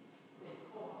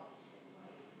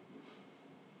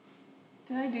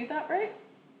 Did I do that right?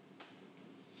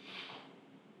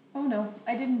 Oh no,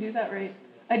 I didn't do that right.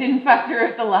 I didn't factor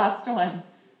out the last one.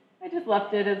 I just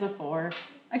left it as a 4.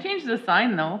 I changed the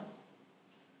sign though.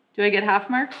 Do I get half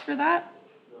marks for that?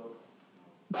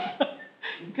 No.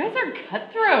 You guys are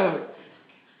cutthroat.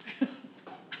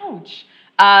 Ouch.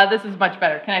 This is much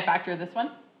better. Can I factor this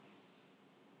one?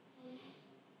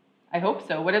 I hope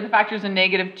so. What are the factors in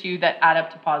negative 2 that add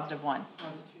up to positive 1?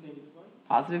 Positive 2, negative 1.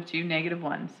 Positive 2, negative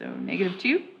 1. So negative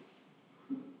 2,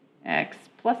 x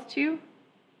plus 2,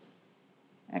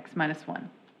 x minus 1.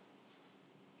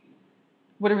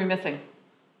 What are we missing?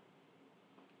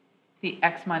 The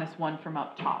x minus 1 from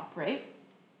up top, right?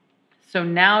 So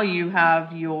now you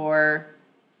have your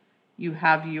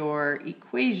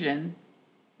equation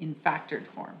in factored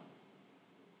form.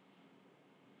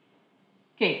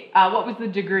 Okay, what was the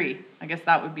degree? I guess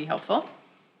that would be helpful.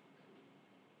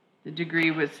 The degree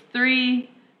was 3.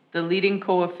 The leading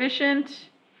coefficient,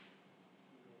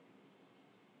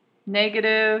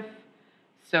 negative.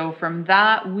 So from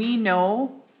that, we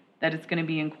know that it's going to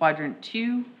be in quadrant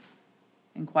 2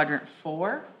 and quadrant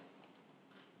 4.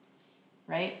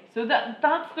 Right? So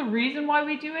that's the reason why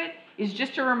we do it, is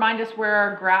just to remind us where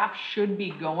our graph should be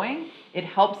going. It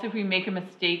helps if we make a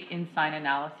mistake in sign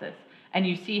analysis. And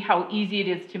you see how easy it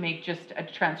is to make just a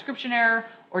transcription error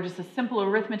or just a simple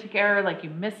arithmetic error, like you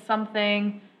missed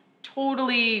something.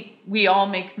 Totally, we all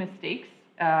make mistakes.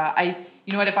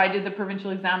 You know what, if I did the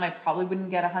provincial exam, I probably wouldn't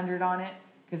get 100 on it,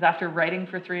 because after writing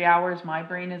for 3 hours, my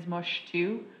brain is mush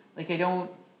too. Like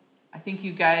I think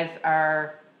you guys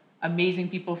are amazing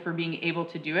people for being able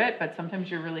to do it, but sometimes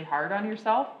you're really hard on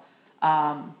yourself.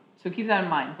 So keep that in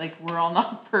mind, like we're all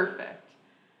not perfect.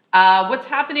 What's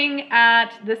happening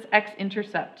at this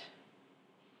x-intercept?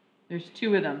 There's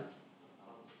 2 of them.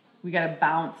 We got to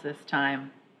bounce this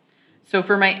time. So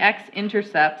for my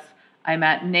x-intercepts, I'm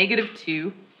at negative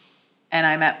 2 and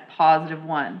I'm at positive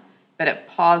 1. But at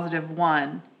positive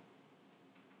 1,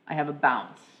 I have a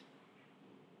bounce.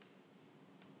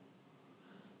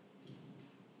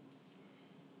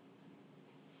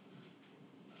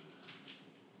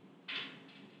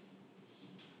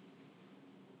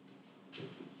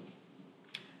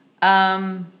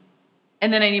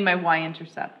 And then I need my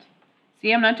y-intercept.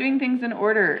 See, I'm not doing things in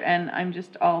order, and I'm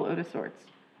just all out of sorts.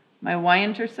 My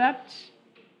y-intercept,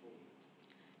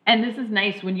 and this is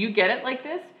nice. When you get it like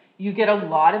this, you get a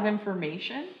lot of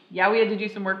information. Yeah, we had to do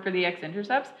some work for the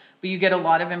x-intercepts, but you get a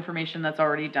lot of information that's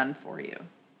already done for you.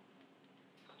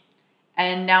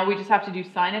 And now we just have to do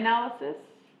sign analysis,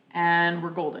 and we're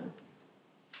golden.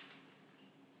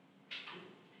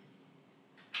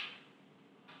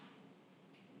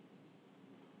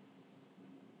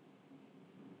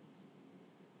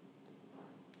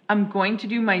 I'm going to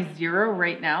do my 0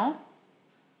 right now.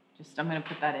 I'm going to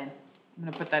put that in. I'm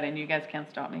going to put that in. You guys can't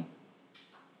stop me.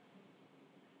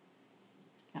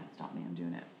 Can't stop me. I'm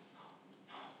doing it.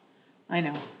 I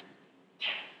know.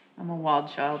 I'm a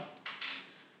wild child.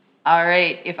 All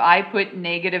right. If I put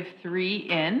negative 3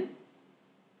 in,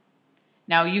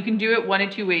 now you can do it one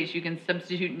of 2 ways. You can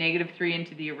substitute negative 3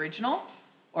 into the original,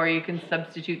 or you can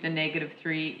substitute the negative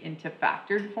 3 into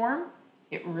factored form.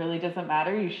 It really doesn't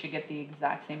matter. You should get the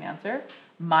exact same answer.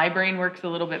 My brain works a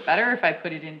little bit better if I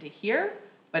put it into here,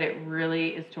 but it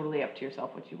really is totally up to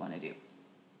yourself what you want to do.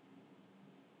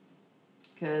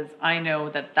 Because I know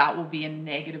that that will be a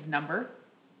negative number.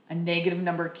 A negative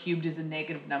number cubed is a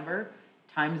negative number.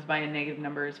 Times by a negative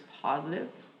number is positive.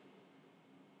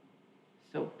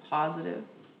 So positive.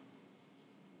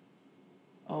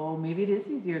 Oh, maybe it is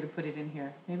easier to put it in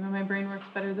here. Maybe my brain works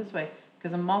better this way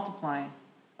because I'm multiplying.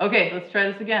 Okay, let's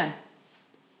try this again.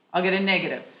 I'll get a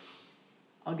negative.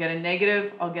 I'll get a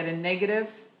negative. I'll get a negative.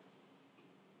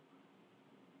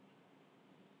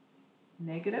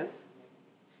 Negative.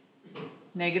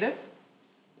 Negative.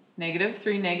 Negative.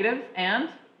 3 negatives and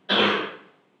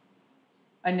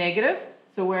a negative.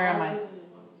 So where am I?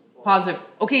 Positive.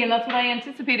 Okay, and that's what I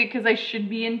anticipated because I should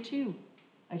be in 2.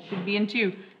 I should be in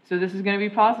 2. So this is going to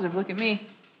be positive. Look at me.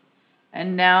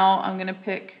 And now I'm going to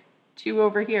pick 2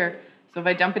 over here. So if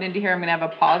I dump it into here, I'm going to have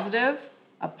a positive,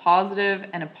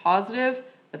 and a positive.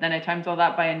 But then I times all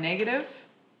that by a negative.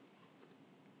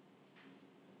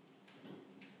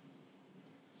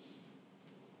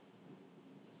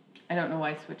 I don't know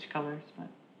why I switched colors, but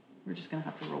we're just going to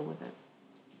have to roll with it.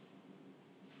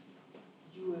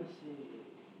 USA.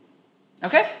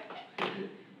 Okay?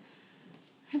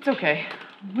 It's okay.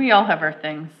 We all have our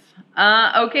things.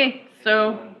 Okay,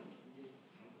 so,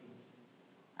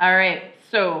 all right,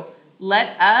 so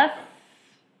let us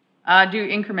do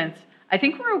increments. I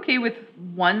think we're okay with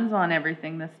 1s on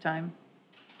everything this time.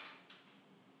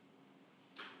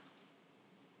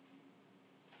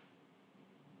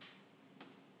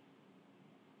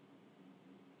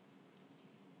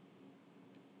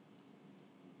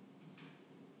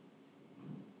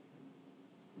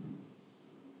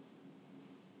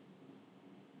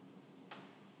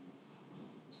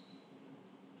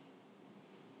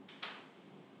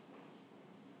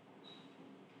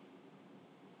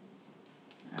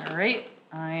 All right,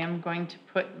 I am going to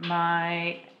put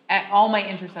all my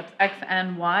intercepts, x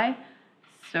and y.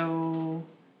 So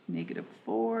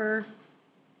 -4,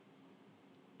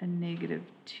 a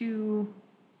 -2,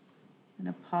 and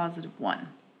a +1.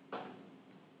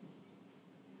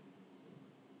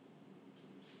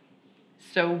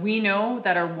 So we know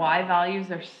that our y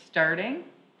values are starting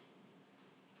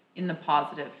in the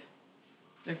positive.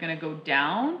 They're going to go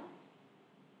down.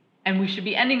 And we should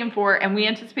be ending in 4, and we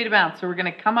anticipate a bounce. So we're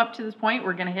going to come up to this point,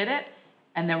 we're going to hit it,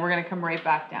 and then we're going to come right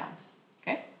back down.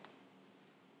 Okay?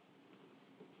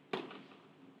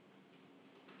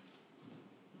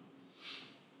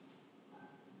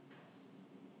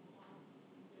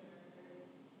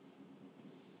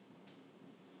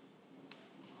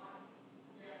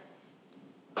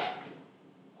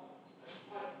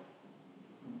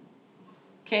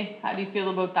 Okay, how do you feel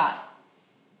about that?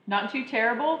 Not too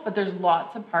terrible, but there's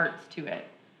lots of parts to it.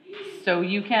 So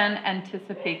you can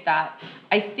anticipate that.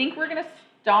 I think we're going to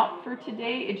stop for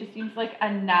today. It just seems like a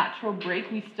natural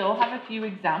break. We still have a few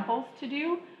examples to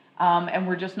do, and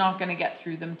we're just not going to get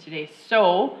through them today.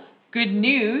 So, good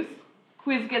news,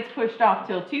 quiz gets pushed off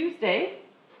till Tuesday.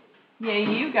 Yay,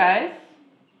 you guys.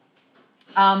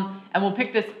 And we'll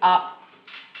pick this up.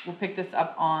 We'll pick this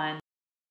up on